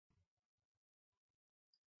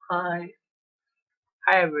Hi,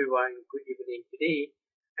 hi everyone. Good evening. Today,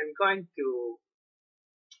 I'm going to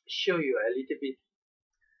show you a little bit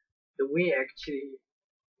the way actually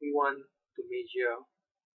we want to measure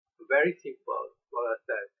very simple for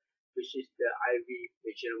ourselves, which is the IV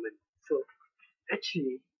measurement. So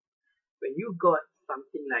actually, when you got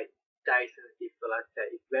something like diastatic solar cell,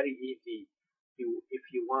 it's very easy. If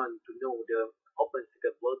you want to know the open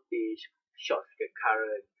circuit voltage, short circuit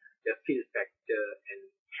current, the fill factor, and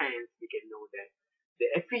hence we can know that the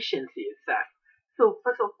efficiency itself. So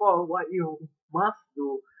first of all, what you must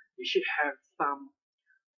do, you should have some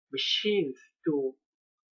machines to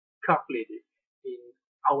calculate it. In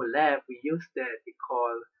our lab, we use that we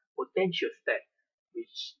call potential stat,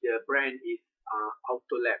 which the brand is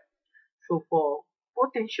Autolab. So for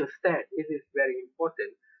potential stat, it is very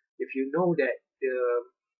important. If you know that the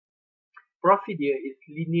procedure is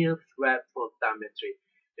linear swab voltammetry.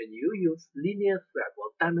 When you use linear swab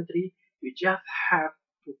voltammetry, you just have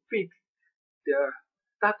to fix the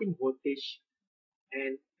starting voltage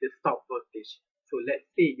and the stop voltage. So let's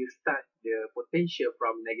say you start the potential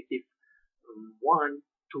from negative 1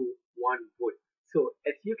 to 1 volt. So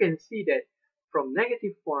as you can see that from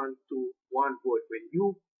negative 1 to 1 volt, when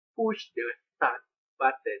you push the start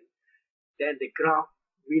button, then the graph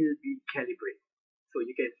will be calibrated. So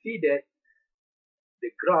you can see that the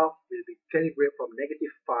graph will be calibrated from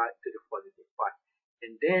negative part to the positive part.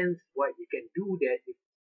 And then what you can do that is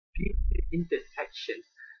give the intersection.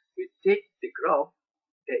 We take the graph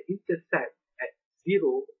that intersect at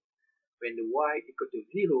 0 when the y equal to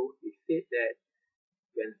 0. We say that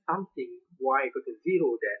when something y equal to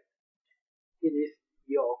 0, that it is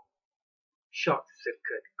your short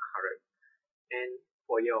circuit current. And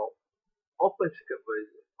for your open circuit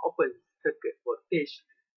voltage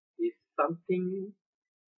is something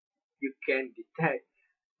you can detect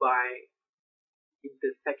by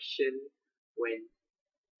intersection when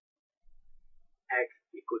x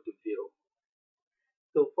equal to 0.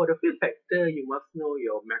 So for the fill factor, you must know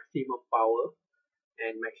your maximum power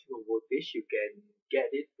and maximum voltage. You can get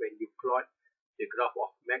it when you plot the graph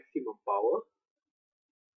of maximum power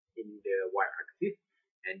in the y-axis,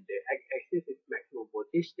 and the x-axis is maximum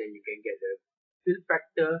voltage. Then you can get the fill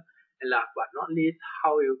factor. And last but not least,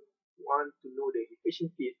 how you want to know the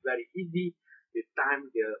efficiency is very easy. You time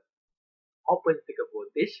the open circuit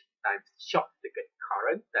voltage times short circuit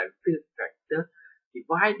current times fill factor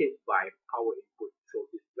divided by power input. So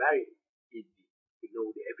it's very easy to know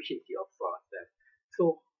the efficiency of solar cell. So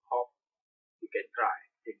hope you can try.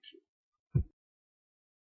 Thank you.